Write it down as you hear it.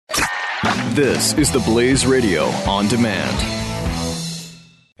This is the Blaze Radio on demand.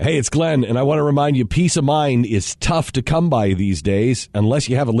 Hey, it's Glenn, and I want to remind you, peace of mind is tough to come by these days unless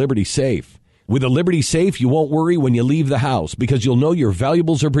you have a Liberty Safe. With a Liberty Safe, you won't worry when you leave the house because you'll know your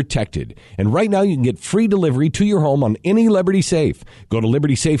valuables are protected. And right now, you can get free delivery to your home on any Liberty Safe. Go to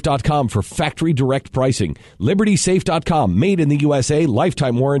LibertySafe.com for factory direct pricing. LibertySafe.com, made in the USA,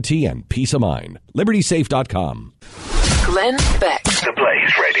 lifetime warranty, and peace of mind. LibertySafe.com. Glenn Beck. The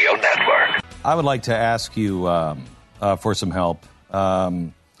Blaze Radio Network. I would like to ask you for some help.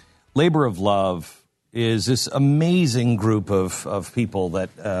 Labor of Love is this amazing group of people that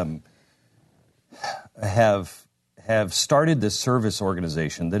have started this service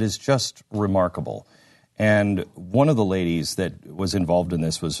organization that is just remarkable. And one of the ladies that was involved in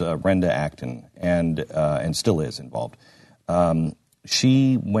this was Brenda Acton, and still is involved.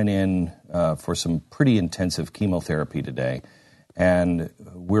 She went in for some pretty intensive chemotherapy today, and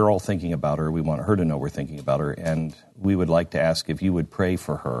we're all thinking about her. We want her to know we're thinking about her, and we would like to ask if you would pray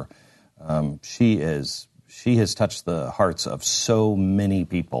for her. She has touched the hearts of so many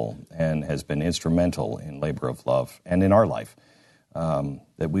people and has been instrumental in Labor of Love and in our life,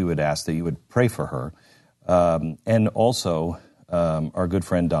 that we would ask that you would pray for her. And also our good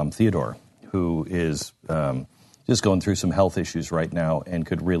friend Dom Theodore, who is just going through some health issues right now and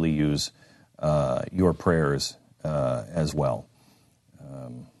could really use your prayers as well.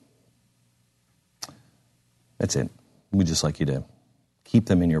 That's it. We'd just like you to keep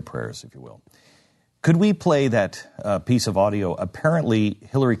them in your prayers, if you will. Could we play that piece of audio? Apparently,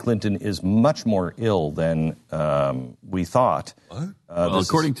 Hillary Clinton is much more ill than we thought. What? Well,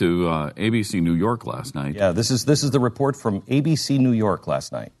 according to ABC New York last night. Yeah, this is the report from ABC New York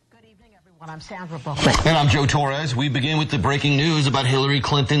last night. I'm Sandra Bullock. And I'm Joe Torres. We begin with the breaking news about Hillary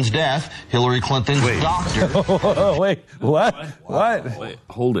Clinton's death. Hillary Clinton's doctor. Wait, what? What? Wait,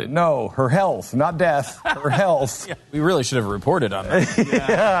 hold it. No, her health, not death. Her health. Yeah, we really should have reported on that.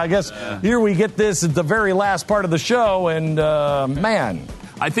 Yeah, I guess here we get this at the very last part of the show, and man.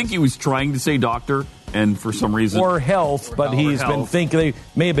 I think he was trying to say doctor, and for some reason. Or health, but he's been thinking, they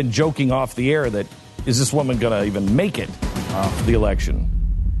may have been joking off the air that, is this woman going to even make it for the election?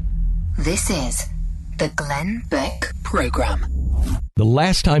 This is the Glenn Beck Program. The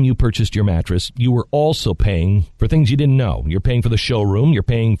last time you purchased your mattress, you were also paying for things you didn't know. You're paying for the showroom, you're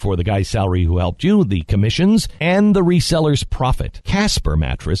paying for the guy's salary who helped you, the commissions, and the reseller's profit. Casper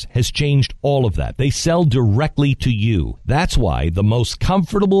Mattress has changed all of that. They sell directly to you. That's why the most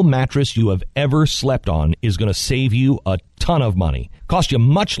comfortable mattress you have ever slept on is going to save you a ton of money. Cost you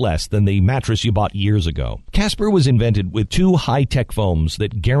much less than the mattress you bought years ago. Casper was invented with two high-tech foams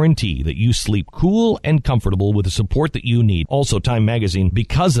that guarantee that you sleep cool and comfortable with the support that you need. Also, Time Magazine,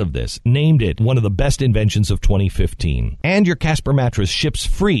 because of this, named it one of the best inventions of 2015. And your Casper mattress ships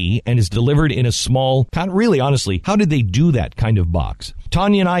free and is delivered in a small, really honestly, how did they do that kind of box?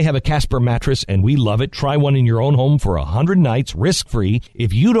 Tanya and I have a Casper mattress, and we love it. Try one in your own home for 100 nights, risk-free.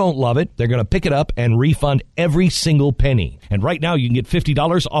 If you don't love it, they're going to pick it up and refund every single penny. And right now, you can get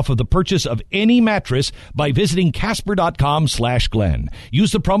 $50 off of the purchase of any mattress by visiting Casper.com/Glenn.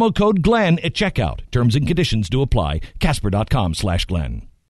 Use the promo code Glenn at checkout. Terms and conditions do apply. Casper.com/Glenn.